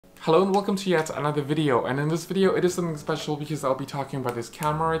Hello and welcome to yet another video, and in this video it is something special because I'll be talking about this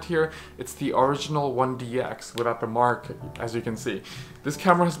camera right here. It's the original 1DX without the mark, as you can see. This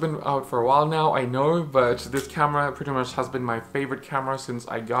camera has been out for a while now, I know, but this camera pretty much has been my favorite camera since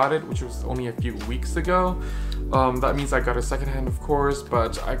I got it, which was only a few weeks ago. That means I got a secondhand, of course,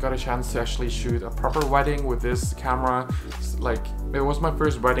 but I got a chance to actually shoot a proper wedding with this camera. Like, it was my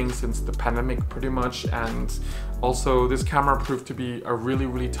first wedding since the pandemic pretty much, and also this camera proved to be a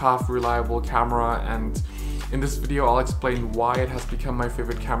really tough, reliable camera, and in this video I'll explain why it has become my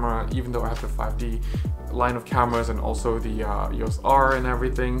favorite camera, even though I have the 5D line of cameras and also the EOS R and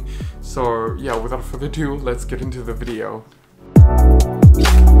everything. So yeah, without further ado, let's get into the video.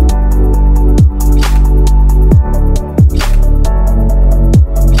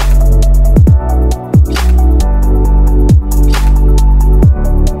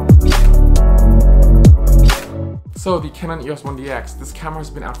 So the Canon EOS 1DX, this camera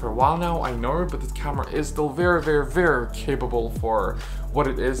has been out for a while now, I know, but this camera is still very capable for what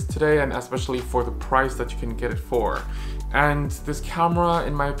it is today, and especially for the price that you can get it for. And this camera,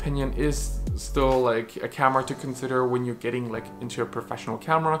 in my opinion, is still like a camera to consider when you're getting like into a professional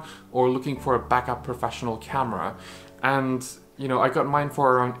camera or looking for a backup professional camera. And you know, I got mine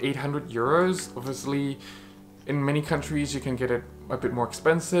for around 800 euros. Obviously, in many countries you can get it a bit more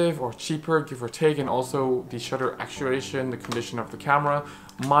expensive or cheaper, give or take, and also the shutter actuation, the condition of the camera.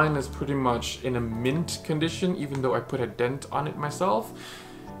 Mine is pretty much in a mint condition, even though I put a dent on it myself.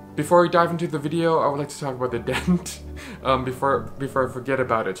 Before I dive into the video, I would like to talk about the dent before I forget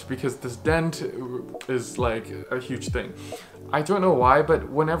about it, because this dent is like a huge thing. I don't know why, but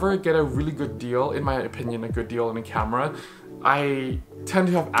whenever I get a really good deal, in my opinion, a good deal on a camera, I tend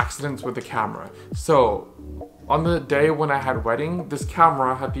to have accidents with the camera. So on the day when I had a wedding, this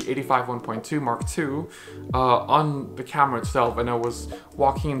camera had the 85 1.2 Mark II on the camera itself, and I was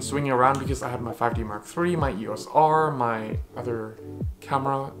walking and swinging around because I had my 5D Mark III, my EOS R, my other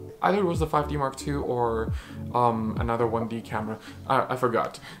camera. Either it was the 5D Mark II or another 1D camera. I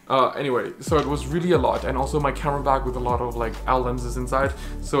forgot. Anyway, so it was really a lot, and also my camera bag with a lot of like L lenses inside,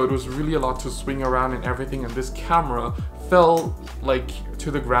 so it was really a lot to swing around and everything, and this camera fell like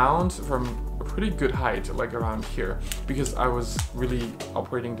to the ground from a pretty good height, like around here, because I was really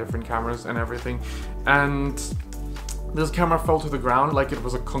operating different cameras and everything, and this camera fell to the ground like it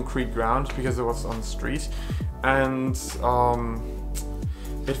was a concrete ground because it was on the street, and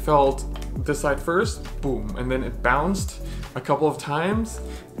it fell this side first, boom, and then it bounced a couple of times,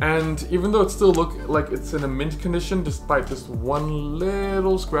 and even though it still looked like it's in a mint condition despite this one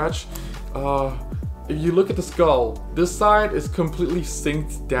little scratch, if you look at the skull, this side is completely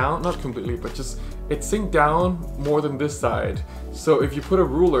sinked down, not completely, but just it sinked down more than this side. So if you put a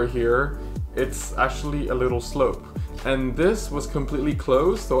ruler here, it's actually a little slope. And this was completely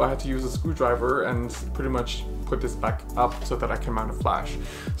closed, so I had to use a screwdriver and pretty much put this back up so that I can mount a flash.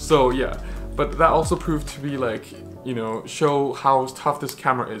 So yeah, but that also proved to be like, you know, show how tough this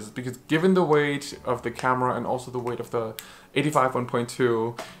camera is, because given the weight of the camera and also the weight of the 85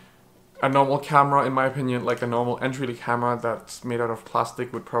 1.2, a normal camera, in my opinion, like a normal entry camera that's made out of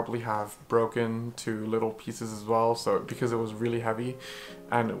plastic, would probably have broken to little pieces as well, so because it was really heavy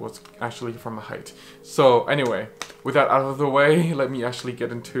and it was actually from a height. So anyway, with that out of the way, let me actually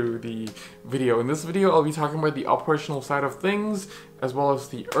get into the video. In this video, I'll be talking about the operational side of things, as well as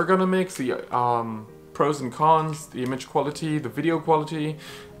the ergonomics, the pros and cons, the image quality, the video quality,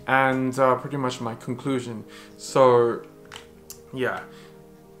 and pretty much my conclusion. So yeah.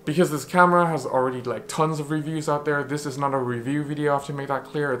 Because this camera has already like tons of reviews out there, this is not a review video, I have to make that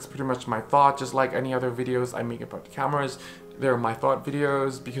clear. It's pretty much my thought, just like any other videos I make about the cameras. They're my thought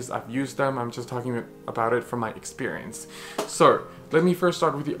videos because I've used them, I'm just talking about it from my experience. So, let me first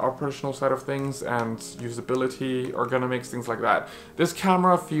start with the operational side of things and usability, ergonomics, things like that. This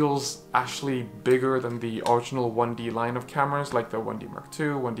camera feels actually bigger than the original 1D line of cameras, like the 1D Mark II,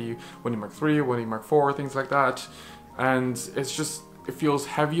 1D Mark III, 1D Mark IV, things like that. And it's just, it feels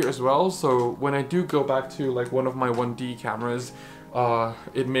heavier as well, so when I do go back to like one of my 1D cameras,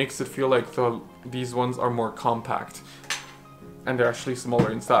 it makes it feel like these ones are more compact. And they're actually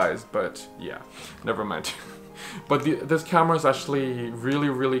smaller in size, but yeah, never mind. But this camera is actually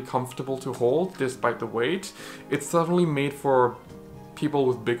really comfortable to hold despite the weight. It's definitely made for people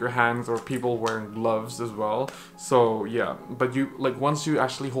with bigger hands or people wearing gloves as well. So yeah, but you like once you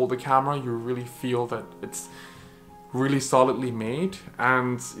actually hold the camera, you really feel that it's really solidly made,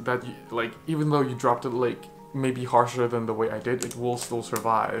 and that you, like, even though you dropped it like maybe harsher than the way I did, it will still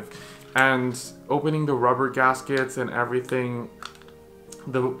survive. And opening the rubber gaskets and everything,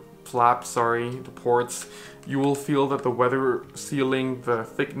 the flaps, sorry, the ports, you will feel that the weather sealing, the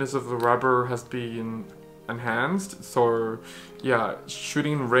thickness of the rubber has been enhanced. So yeah,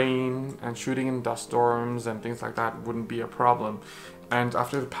 shooting in rain and shooting in dust storms and things like that wouldn't be a problem. And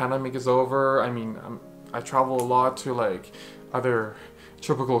after the pandemic is over, I mean, I travel a lot to like other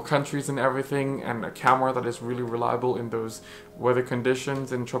tropical countries and everything, and a camera that is really reliable in those weather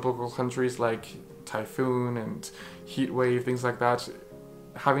conditions in tropical countries like typhoon and heat wave, things like that.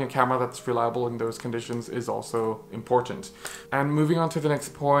 Having a camera that's reliable in those conditions is also important. And moving on to the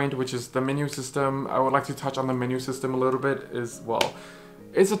next point, which is the menu system, I would like to touch on the menu system a little bit. Well,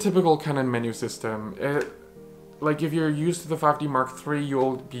 it's a typical Canon menu system. Like if you're used to the 5D Mark III,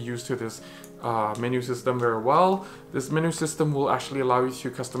 you'll be used to this menu system very well. This menu system will actually allow you to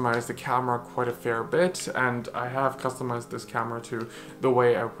customize the camera quite a fair bit, and I have customized this camera to the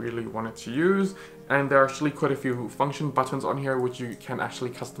way I really want it to use. And there are actually quite a few function buttons on here which you can actually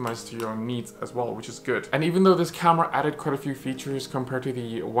customize to your own needs as well, which is good. And even though this camera added quite a few features compared to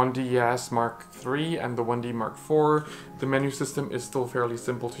the 1DS Mark III and the 1D Mark IV, the menu system is still fairly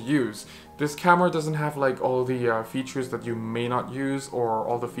simple to use. This camera doesn't have like all the features that you may not use, or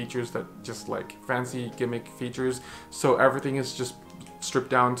all the features that just like fancy gimmick features, so everything is just stripped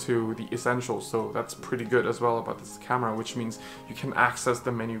down to the essentials. So that's pretty good as well about this camera, which means you can access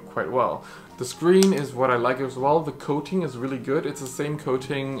the menu quite well. The screen is what I like as well. The coating is really good. It's the same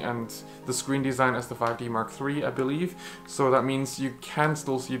coating and the screen design as the 5D Mark III, I believe. So that means you can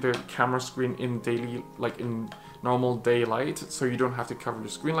still see the camera screen in daily, like in normal daylight, so you don't have to cover the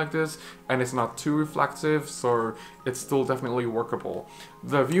screen like this, and it's not too reflective, so it's still definitely workable.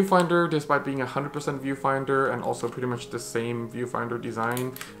 The viewfinder, despite being 100% viewfinder and also pretty much the same viewfinder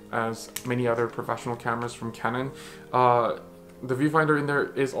design as many other professional cameras from Canon, the viewfinder in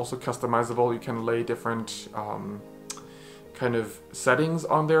there is also customizable. You can lay different kind of settings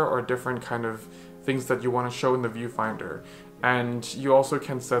on there, or different kind of things that you want to show in the viewfinder. And you also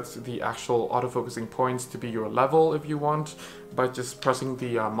can set the actual autofocusing points to be your level if you want, by just pressing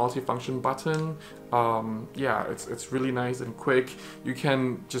the multifunction button. Yeah, it's really nice and quick. You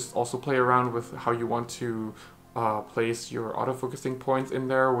can just also play around with how you want to place your autofocusing points in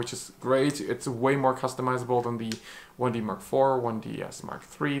there, which is great. It's way more customizable than the 1D Mark IV, 1DS Mark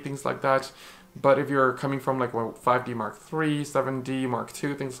III, things like that. But if you're coming from like 5D Mark III, 7D Mark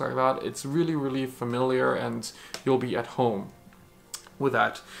II, things like that, it's really, really familiar and you'll be at home with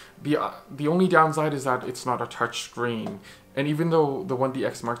that. The only downside is that it's not a touch screen. And even though the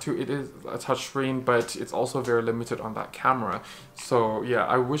 1DX Mark II, it is a touch screen, but it's also very limited on that camera. So yeah,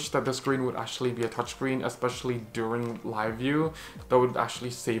 I wish that the screen would actually be a touch screen, especially during live view. That would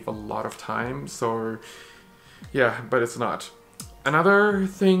actually save a lot of time. So yeah, but it's not. Another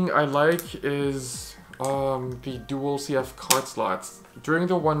thing I like is the dual CF card slots. During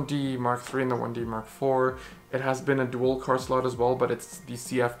the 1D Mark III and the 1D Mark IV, it has been a dual card slot as well, but it's the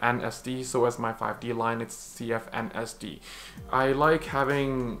CF and SD, so as my 5D line, it's CF and SD. I like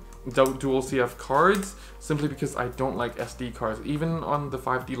having dual CF cards simply because I don't like SD cards. Even on the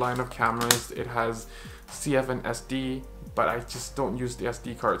 5D line of cameras, it has CF and SD, but I just don't use the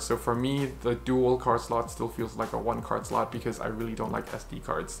SD card. So for me, the dual card slot still feels like a one card slot because I really don't like SD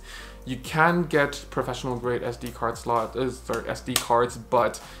cards. You can get professional grade SD card SD cards,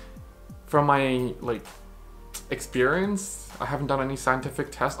 but from my like experience, I haven't done any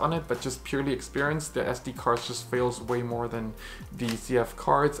scientific test on it, but just purely experience, the SD cards just fails way more than the CF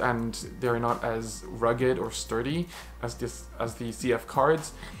cards, and they're not as rugged or sturdy as the CF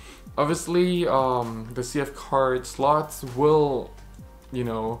cards. Obviously, the CF card slots will, you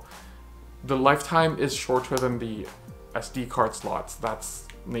know, the lifetime is shorter than the SD card slots. That's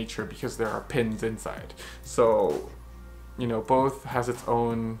nature because there are pins inside. So, you know, both has its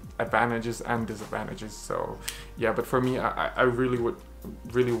own advantages and disadvantages. So yeah, but for me, I really would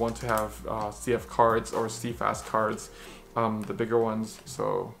want to have CF cards or CFast cards, the bigger ones.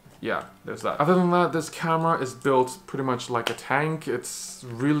 So yeah, there's that. Other than that, this camera is built pretty much like a tank. It's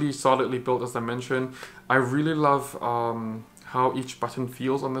really solidly built, as I mentioned. I really love how each button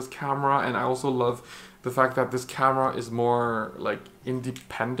feels on this camera, and I also love the fact that this camera is more like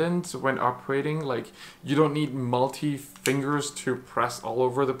independent when operating. Like, you don't need multi fingers to press all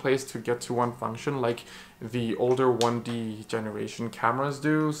over the place to get to one function like the older 1D generation cameras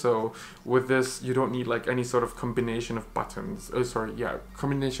do. So with this, you don't need like any sort of combination of buttons.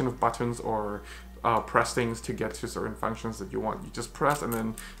 Combination of buttons or pressings to get to certain functions that you want. You just press and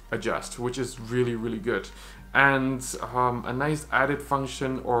then adjust, which is really, really good. And a nice added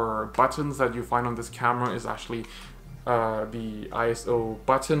function or buttons that you find on this camera is actually the ISO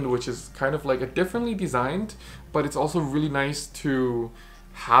button, which is kind of like a differently designed, but it's also really nice to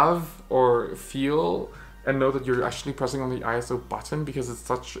have or feel and know that you're actually pressing on the ISO button, because it's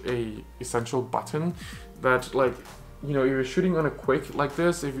such a essential button that, like, you know, if you're shooting on a quick like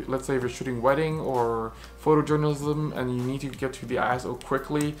this, if let's say if you're shooting wedding or photojournalism and you need to get to the ISO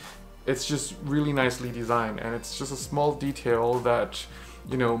quickly, it's just really nicely designed, and it's just a small detail that,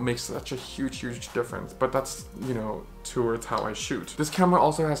 you know, makes such a huge difference. But that's, you know, towards how I shoot. This camera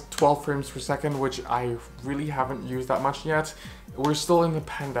also has 12 frames per second, which I really haven't used that much yet. We're still in the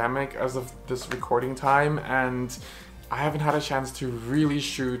pandemic as of this recording time, and I haven't had a chance to really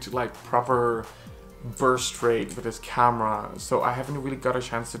shoot like proper burst rate with this camera, so I haven't really got a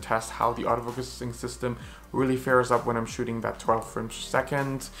chance to test how the autofocusing system really fares up when I'm shooting that 12 frames per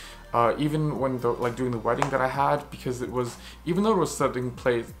second. Even when doing the wedding that I had, because it was, even though it was set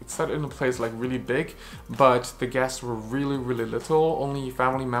in a place like really big, but the guests were really little. Only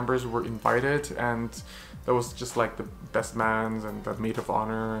family members were invited, and that was just like the best mans and the maid of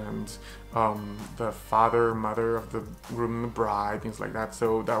honor and the father, mother of the groom and the bride, things like that.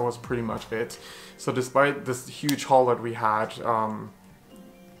 So that was pretty much it. So despite this huge hall that we had,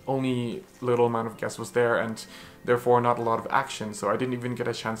 only little amount of guests was there, and therefore not a lot of action. So I didn't even get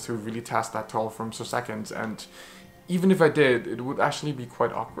a chance to really test that 12 frames per second. And even if I did, it would actually be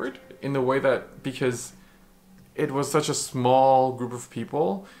quite awkward in the way that, because it was such a small group of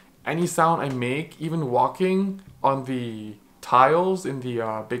people, any sound I make, even walking on the tiles in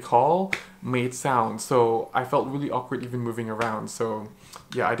the big hall, made sound. So I felt really awkward even moving around. So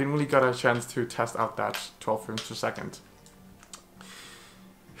yeah, I didn't really get a chance to test out that 12 frames per second.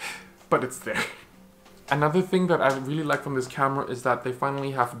 But it's there. Another thing that I really like from this camera is that they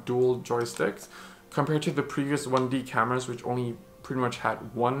finally have dual joysticks, compared to the previous 1D cameras, which only pretty much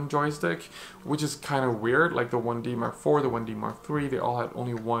had one joystick, which is kind of weird. Like the 1D Mark IV, the 1D Mark III, they all had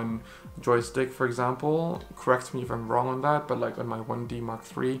only one joystick, for example. Correct me if I'm wrong on that, but like on my 1D Mark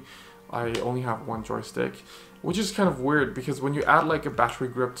III, I only have one joystick, which is kind of weird, because when you add like a battery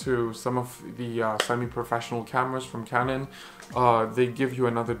grip to some of the semi-professional cameras from Canon, they give you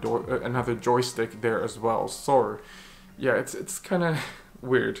another joystick there as well. So yeah, it's kind of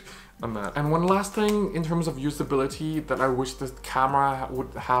weird on that. And one last thing in terms of usability that I wish this camera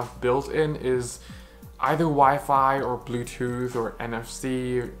would have built in is either Wi-Fi or Bluetooth or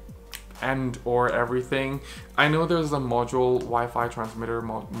NFC and or everything. I know there's a module, Wi-Fi transmitter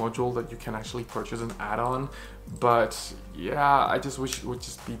module that you can actually purchase an add-on, but yeah, I just wish it would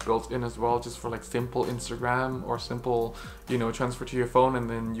just be built in as well, just for like simple Instagram or simple, you know, transfer to your phone, and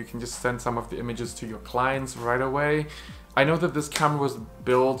then you can just send some of the images to your clients right away. I know that this camera was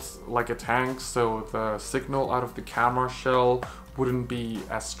built like a tank, so the signal out of the camera shell wouldn't be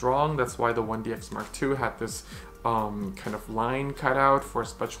as strong. That's why the 1DX Mark II had this kind of line cut out for a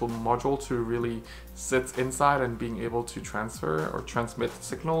special module to really sit inside and being able to transfer or transmit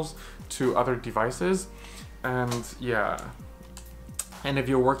signals to other devices. And yeah, and if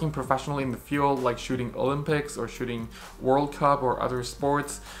you're working professionally in the field, like shooting Olympics or shooting World Cup or other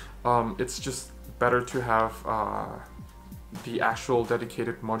sports, it's just better to have the actual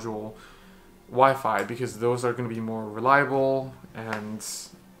dedicated module Wi-Fi, because those are going to be more reliable, and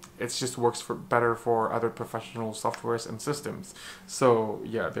it just works better for other professional softwares and systems. So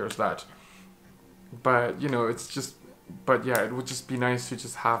yeah, there's that. But you know, but yeah, it would just be nice to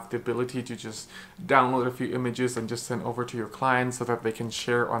just have the ability to just download a few images and just send over to your clients so that they can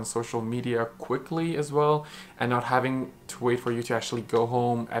share on social media quickly as well, and not having to wait for you to actually go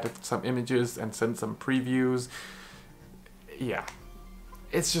home, edit some images and send some previews. Yeah,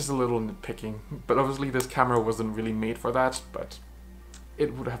 it's just a little nitpicking, but obviously this camera wasn't really made for that, but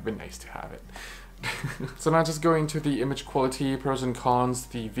it would have been nice to have it. So now just going to the image quality, pros and cons,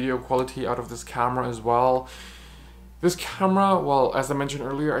 the video quality out of this camera as well. This camera, well, as I mentioned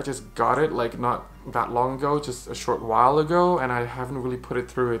earlier, I just got it like not that long ago, just a short while ago, and I haven't really put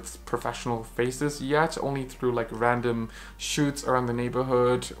it through its professional phases yet, only through like random shoots around the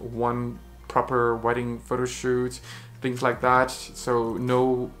neighborhood, one proper wedding photo shoot, things like that. So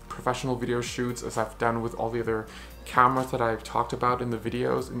no professional video shoots as I've done with all the other cameras that I've talked about in the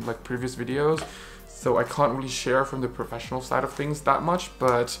videos, in like previous videos. So I can't really share from the professional side of things that much,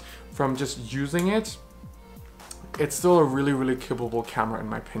 but from just using it, it's still a really capable camera in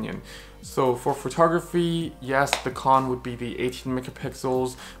my opinion. So for photography, yes, the con would be the 18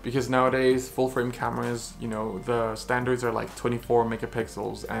 megapixels, because nowadays full frame cameras, you know, the standards are like 24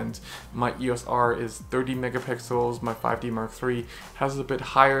 megapixels, and my EOS R is 30 megapixels, my 5D Mark III has a bit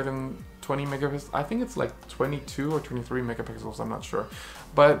higher than 20 megapixels, I think it's like 22 or 23 megapixels, I'm not sure,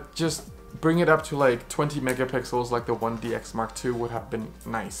 but just bring it up to like 20 megapixels like the 1DX Mark II would have been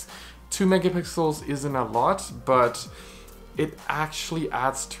nice. 2 megapixels isn't a lot, but it actually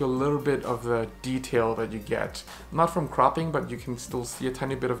adds to a little bit of the detail that you get. Not from cropping, but you can still see a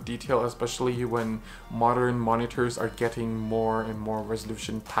tiny bit of detail, especially when modern monitors are getting more and more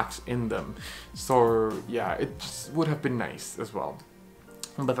resolution packs in them. So yeah, it just would have been nice as well.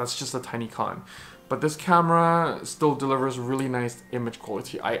 But that's just a tiny con. But this camera still delivers really nice image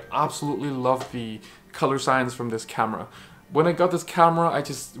quality. I absolutely love the color science from this camera. When I got this camera, I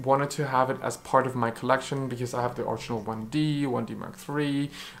just wanted to have it as part of my collection because I have the original 1D, 1D Mark III,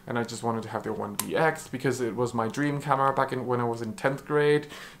 and I just wanted to have the 1DX because it was my dream camera back when I was in 10th grade,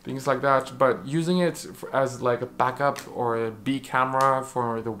 things like that. But using it as like a backup or a B camera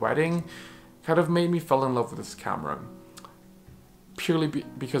for the wedding kind of made me fall in love with this camera, purely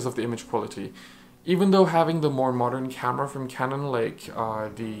because of the image quality. Even though having the more modern camera from Canon, like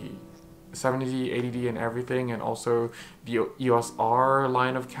the 70D, 80D and everything, and also the EOS R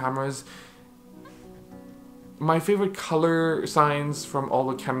line of cameras, my favorite color science from all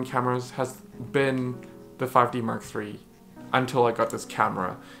the Canon cameras has been the 5D Mark III until I got this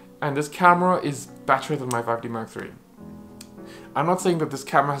camera. And this camera is better than my 5D Mark III. I'm not saying that this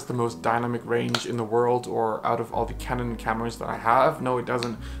camera has the most dynamic range in the world or out of all the Canon cameras that I have. No, it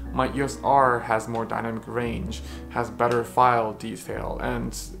doesn't. My EOS R has more dynamic range, has better file detail,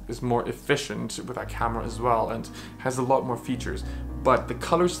 and is more efficient with that camera as well, and has a lot more features. But the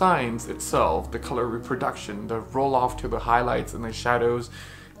color science itself, the color reproduction, the roll off to the highlights and the shadows,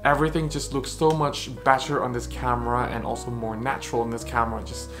 everything just looks so much better on this camera and also more natural in this camera,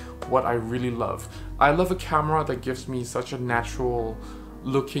 just what I really love. I love a camera that gives me such a natural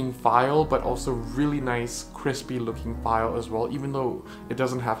looking file, but also really nice crispy looking file as well, even though it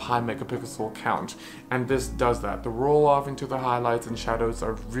doesn't have high megapixel count. And this does that. The roll off into the highlights and shadows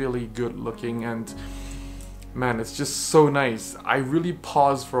are really good looking, and man, it's just so nice. I really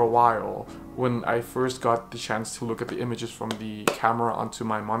paused for a while when I first got the chance to look at the images from the camera onto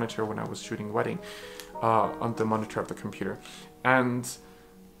my monitor when I was shooting wedding, on the monitor of the computer. And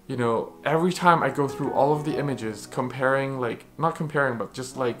you know, every time I go through all of the images, comparing, like, not comparing, but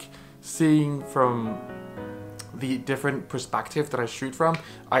just like seeing from the different perspective that I shoot from,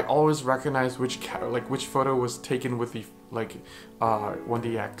 I always recognize which photo was taken with the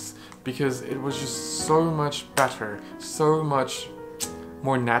 1DX, because it was just so much better, so much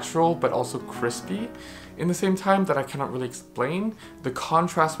more natural, but also crispy in the same time that I cannot really explain. The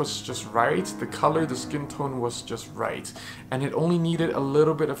contrast was just right, the color, the skin tone was just right, and it only needed a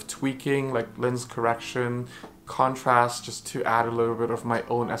little bit of tweaking, like lens correction, contrast, just to add a little bit of my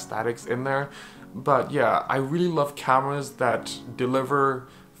own aesthetics in there. But yeah, I really love cameras that deliver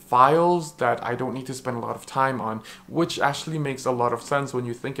files that I don't need to spend a lot of time on, which actually makes a lot of sense when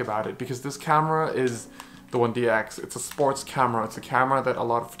you think about it, because this camera is the 1DX. It's a sports camera. It's a camera that a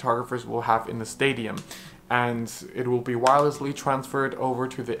lot of photographers will have in the stadium, and it will be wirelessly transferred over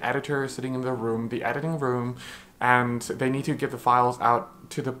to the editor sitting in the room, the editing room, and they need to get the files out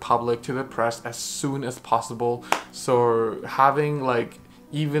to the public, to the press, as soon as possible. So having like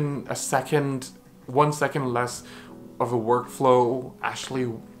even a second, 1 second less of a workflow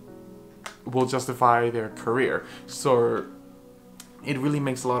actually will justify their career. So it really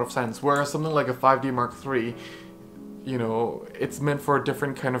makes a lot of sense. Whereas something like a 5D Mark III, you know, it's meant for a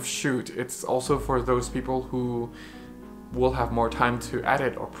different kind of shoot. It's also for those people who will have more time to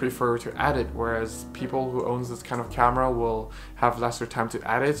edit or prefer to edit, whereas people who owns this kind of camera will have lesser time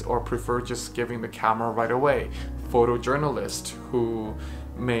to edit or prefer just giving the camera right away. Photojournalists who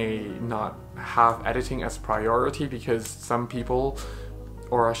may not have editing as priority because some people,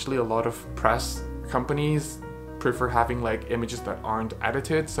 or actually a lot of press companies, prefer having like images that aren't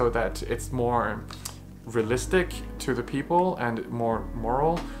edited so that it's more realistic to the people and more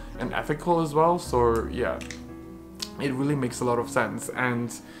moral and ethical as well. So yeah, it really makes a lot of sense.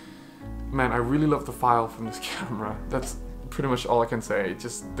 And man, I really love the file from this camera. That's pretty much all I can say.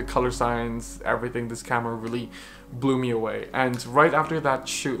 Just the color science, everything, this camera really blew me away. And right after that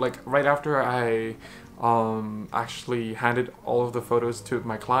shoot, like right after I actually handed all of the photos to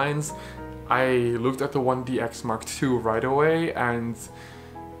my clients, I looked at the 1DX Mark II right away and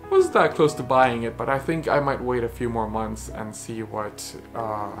wasn't that close to buying it, but I think I might wait a few more months and see what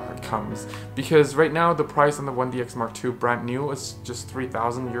comes. Because right now the price on the 1DX Mark II brand new is just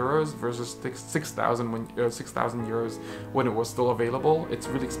 3,000 euros versus 6,000 euros when it was still available. It's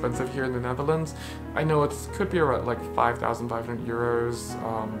really expensive here in the Netherlands. I know it could be around like 5,500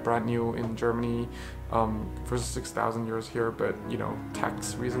 euros brand new in Germany versus 6,000 euros here, but you know,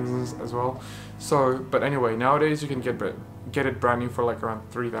 tax reasons as well. So, but anyway, nowadays you can get it brand new for like around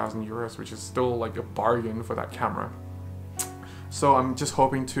 3,000 euros, which is still like a bargain for that camera. So I'm just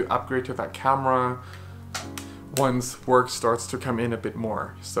hoping to upgrade to that camera once work starts to come in a bit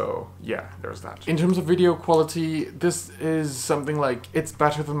more. So yeah, there's that. In terms of video quality, this is something like, it's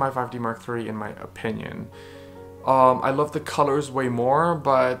better than my 5D Mark III in my opinion. I love the colors way more,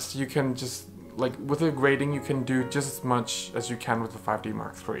 but you can just, like, with the grading you can do just as much as you can with the 5D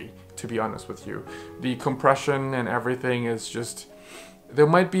Mark III, to be honest with you. The compression and everything is just, there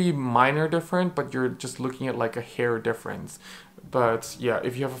might be minor different, but you're just looking at like a hair difference. But yeah,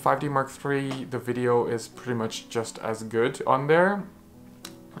 if you have a 5D Mark III, the video is pretty much just as good on there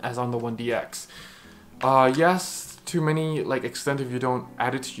as on the 1DX. Yes, to many like extent, if you don't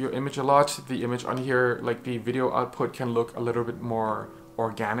edit your image a lot, the image on here, like the video output can look a little bit more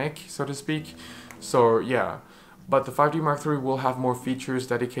organic, so to speak. So yeah, but the 5D Mark III will have more features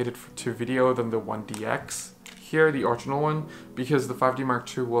dedicated to video than the 1DX. Here, the original one, because the 5D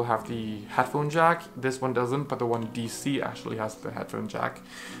Mark II will have the headphone jack. This one doesn't, but the 1DC actually has the headphone jack.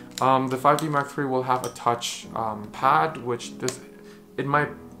 The 5D Mark III will have a touch pad, which in my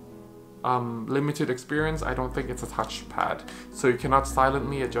limited experience, I don't think it's a touch pad. So you cannot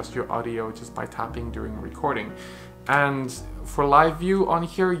silently adjust your audio just by tapping during recording. And for live view on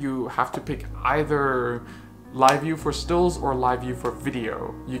here, you have to pick either live view for stills or live view for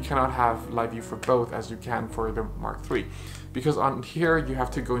video. You cannot have live view for both as you can for the Mark III. Because on here you have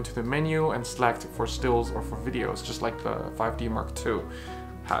to go into the menu and select for stills or for videos, just like the 5D Mark II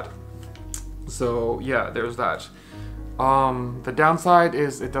had. So yeah, there's that. The downside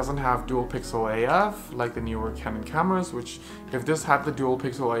is it doesn't have dual pixel AF like the newer Canon cameras, which if this had the dual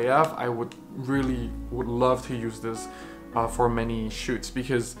pixel AF, I would love to use this for many shoots,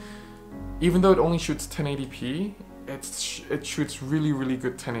 because even though it only shoots 1080p, it shoots really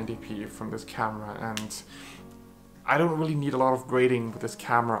good 1080p from this camera, and I don't really need a lot of grading with this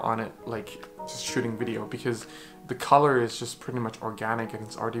camera on it, like just shooting video, because the color is just pretty much organic and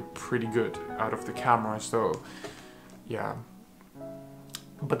it's already pretty good out of the camera. So yeah.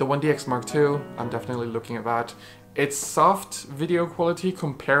 But the 1DX Mark II, I'm definitely looking at that. It's soft video quality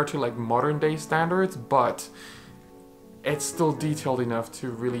compared to like modern day standards, but it's still detailed enough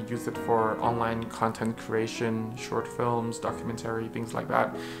to really use it for online content creation, short films, documentary, things like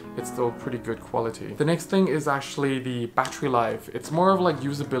that. It's still pretty good quality. The next thing is actually the battery life. It's more of like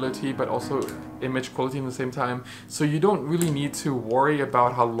usability, but also image quality in the same time. So you don't really need to worry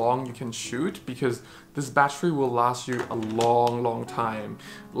about how long you can shoot, because this battery will last you a long time.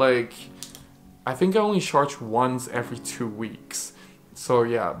 Like, I think I only charge once every 2 weeks. So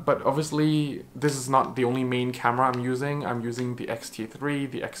yeah, but obviously this is not the only main camera I'm using. I'm using the X-T3,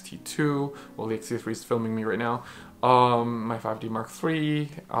 the X-T2, well the X-T3 is filming me right now, my 5D Mark III,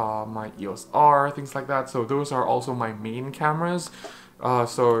 my EOS R, things like that. So those are also my main cameras.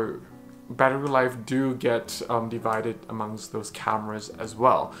 So battery life do get divided amongst those cameras as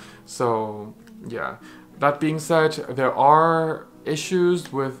well. So yeah, that being said, there are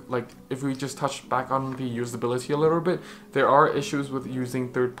issues with, like, if we just touch back on the usability a little bit, there are issues with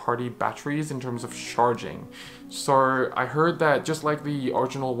using third-party batteries in terms of charging. So I heard that just like the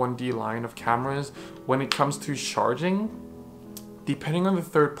original 1D line of cameras, when it comes to charging, depending on the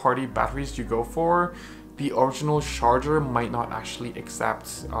third-party batteries you go for, the original charger might not actually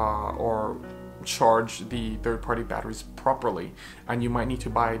accept or charge the third-party batteries properly, and you might need to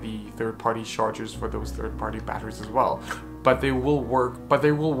buy the third-party chargers for those third-party batteries as well. But they will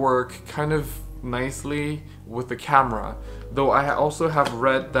work kind of nicely with the camera. Though I also have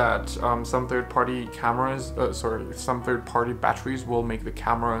read that some third-party batteries will make the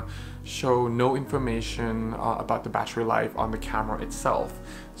camera show no information about the battery life on the camera itself.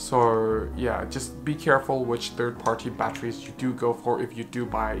 So yeah, just be careful which third-party batteries you do go for if you do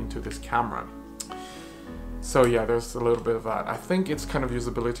buy into this camera. So yeah, there's a little bit of that. I think it's kind of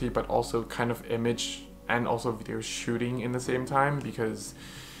usability, but also kind of image and also video shooting in the same time, because,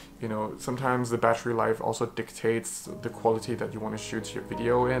 you know, sometimes the battery life also dictates the quality that you want to shoot your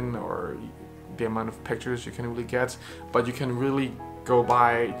video in, or the amount of pictures you can really get. But you can really go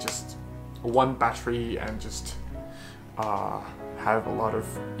by just one battery and just have a lot of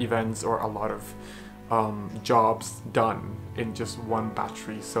events or a lot of jobs done in just one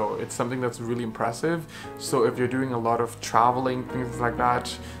battery. So it's something that's really impressive. So if you're doing a lot of traveling, things like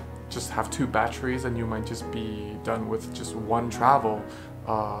that, just have 2 batteries and you might just be done with just one travel.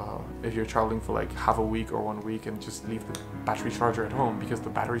 If you're traveling for like half a week or 1 week, and just leave the battery charger at home, because the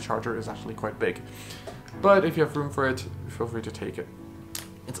battery charger is actually quite big. But if you have room for it, feel free to take it.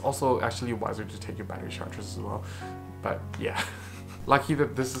 It's also actually wiser to take your battery chargers as well. But yeah. Lucky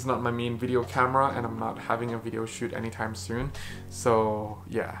that this is not my main video camera and I'm not having a video shoot anytime soon. So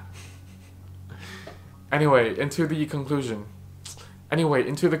yeah. Anyway, into the conclusion. Anyway,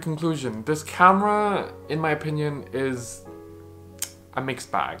 into the conclusion. This camera, in my opinion, is a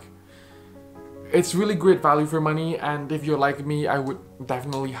mixed bag. It's really great value for money, and if you're like me, I would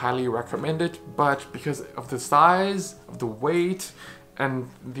definitely highly recommend it, but because of the size, of the weight, and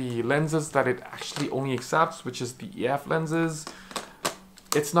the lenses that it actually only accepts, which is the EF lenses,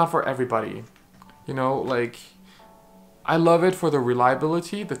 it's not for everybody. You know, like, I love it for the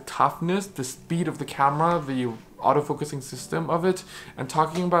reliability, the toughness, the speed of the camera, the autofocusing system of it. And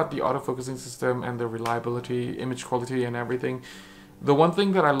talking about the autofocusing system and the reliability, image quality and everything, the one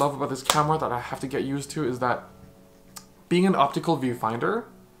thing that I love about this camera that I have to get used to is that being an optical viewfinder,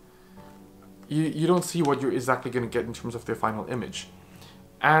 you don't see what you're exactly going to get in terms of the final image.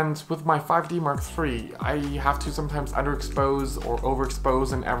 And with my 5D Mark III, I have to sometimes underexpose or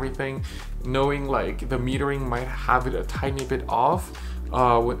overexpose and everything, knowing like the metering might have it a tiny bit off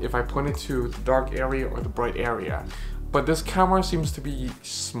if I point it to the dark area or the bright area. But this camera seems to be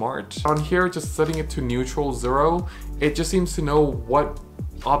smart. On here, just setting it to neutral 0, it just seems to know what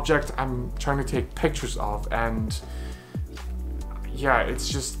object I'm trying to take pictures of, and yeah, it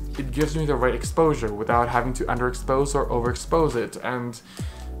gives me the right exposure without having to underexpose or overexpose it, and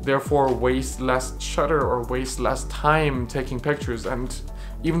therefore waste less shutter or waste less time taking pictures. And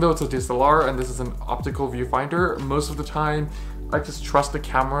even though it's a DSLR and this is an optical viewfinder, most of the time I just trust the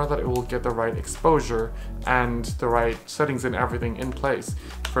camera that it will get the right exposure and the right settings and everything in place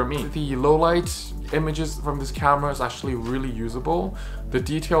for me. The low light images from this camera is actually really usable. The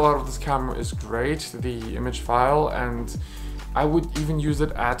detail out of this camera is great, the image file, and I would even use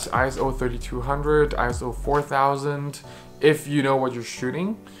it at ISO 3200, ISO 4000 if you know what you're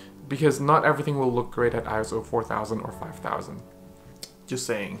shooting, because not everything will look great at ISO 4000 or 5000. Just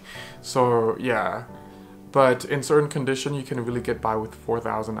saying. So yeah. But in certain condition, you can really get by with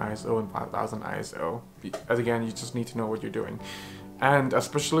 4000 ISO and 5000 ISO. As again, you just need to know what you're doing. And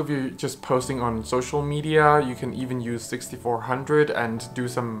especially if you're just posting on social media, you can even use 6400 and do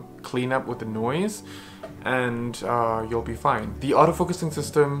some cleanup with the noise, and you'll be fine. The autofocusing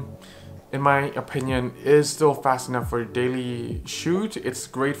system, in my opinion, is still fast enough for a daily shoot. It's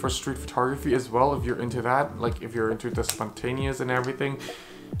great for street photography as well if you're into that, like if you're into the spontaneous and everything.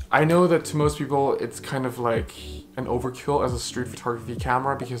 I know that to most people it's kind of like an overkill as a street photography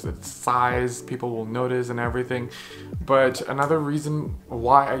camera because its size, people will notice and everything. But another reason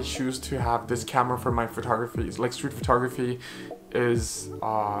why I choose to have this camera for my photography, like street photography, is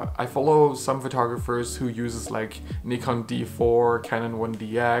I follow some photographers who uses like Nikon D4, Canon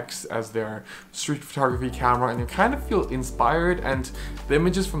 1DX as their street photography camera, and you kind of feel inspired, and the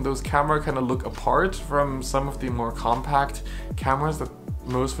images from those cameras kind of look apart from some of the more compact cameras that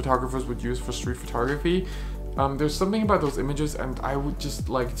most photographers would use for street photography. There's something about those images, and I would just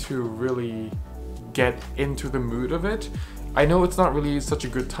like to really get into the mood of it. I know it's not really such a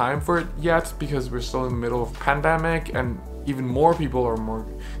good time for it yet because we're still in the middle of pandemic, and even more people are going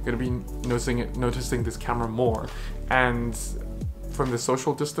to be noticing this camera more. And from the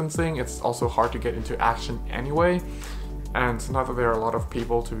social distancing, it's also hard to get into action anyway. And not that there are a lot of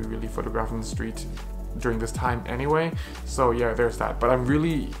people to be really photographing the street during this time anyway. So yeah, there's that. But I'm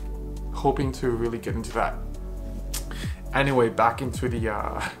really hoping to really get into that. Anyway, back into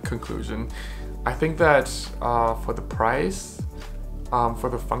the conclusion. I think that for the price, for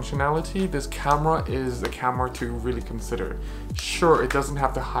the functionality, this camera is a camera to really consider. Sure, it doesn't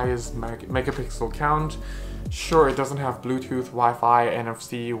have the highest megapixel count. Sure, it doesn't have Bluetooth, Wi-Fi,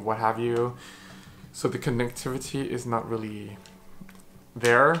 NFC, what have you. So the connectivity is not really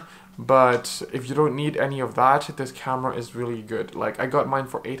there. But if you don't need any of that, this camera is really good. Like, I got mine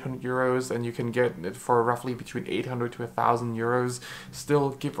for 800 euros, and you can get it for roughly between 800 to 1,000 euros.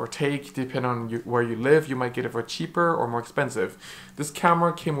 Still, give or take, depending on where you live, you might get it for cheaper or more expensive. This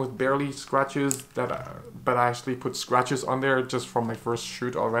camera came with barely scratches, but I actually put scratches on there just from my first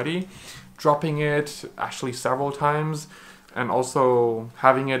shoot already. Dropping it actually several times, and also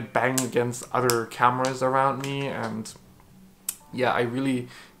having it bang against other cameras around me, and yeah, I really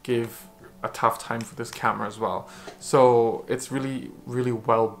gave a tough time for this camera as well. So it's really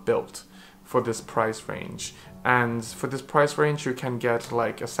well built for this price range. And for this price range, you can get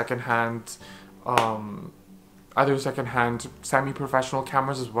like a secondhand, other secondhand semi-professional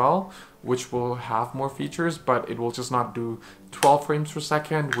cameras as well, which will have more features, but it will just not do 12 frames per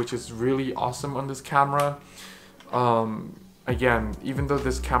second, which is really awesome on this camera. Again, even though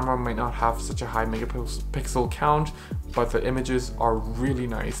this camera might not have such a high megapixel count, but the images are really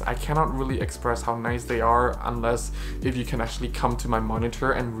nice. I cannot really express how nice they are unless if you can actually come to my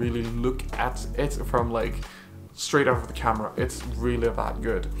monitor and really look at it from like straight out of the camera. It's really that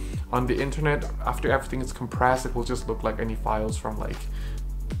good. On the internet, after everything is compressed, it will just look like any files from like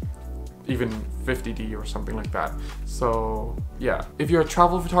even 50D or something like that. So yeah, if you're a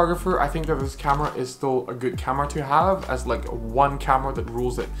travel photographer, I think that this camera is still a good camera to have as like one camera that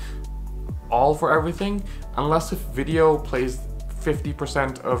rules it all for everything. Unless if video plays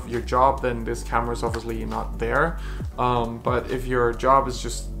 50% of your job, then this camera is obviously not there. But if your job is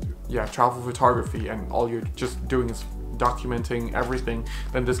just travel photography and all you're just doing is documenting everything,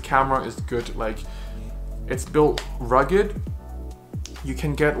 then this camera is good. Like, it's built rugged. You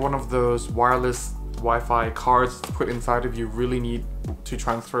can get one of those wireless Wi-Fi cards to put inside if you really need to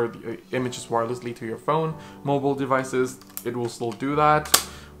transfer the images wirelessly to your phone, mobile devices. It will still do that,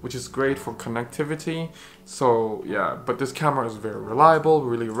 which is great for connectivity. So yeah, but this camera is very reliable,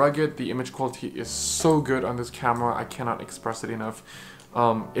 really rugged. The image quality is so good on this camera, I cannot express it enough.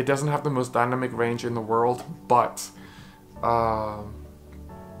 It doesn't have the most dynamic range in the world, but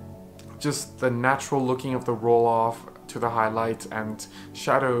just the natural looking of the roll-off to the highlight and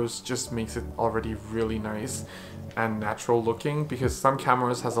shadows just makes it already really nice and natural looking, because some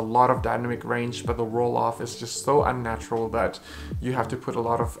cameras has a lot of dynamic range but the roll-off is just so unnatural that you have to put a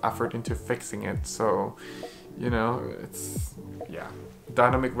lot of effort into fixing it. So, you know, it's, yeah,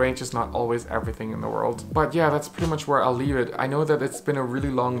 dynamic range is not always everything in the world. But yeah, that's pretty much where I'll leave it. I know that it's been a really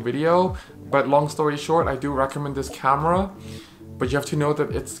long video, but long story short, I do recommend this camera. But you have to know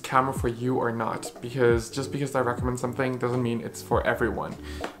that it's a camera for you or not, because just because I recommend something doesn't mean it's for everyone.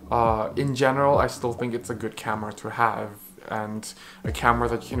 In general, I still think it's a good camera to have, and a camera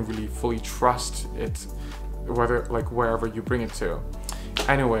that you can really fully trust it, whether like wherever you bring it to.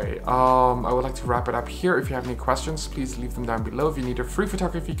 Anyway, I would like to wrap it up here. If you have any questions, please leave them down below. If you need a free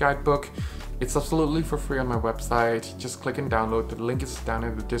photography guidebook, it's absolutely for free on my website. Just click and download. The link is down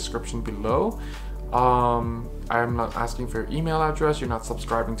in the description below. I'm not asking for your email address, you're not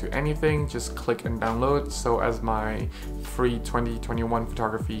subscribing to anything, just click and download. So as my free 2021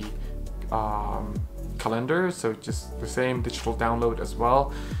 photography calendar, so just the same digital download as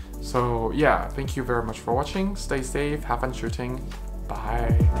well. So yeah, thank you very much for watching, stay safe, have fun shooting,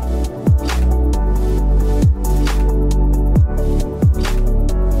 bye.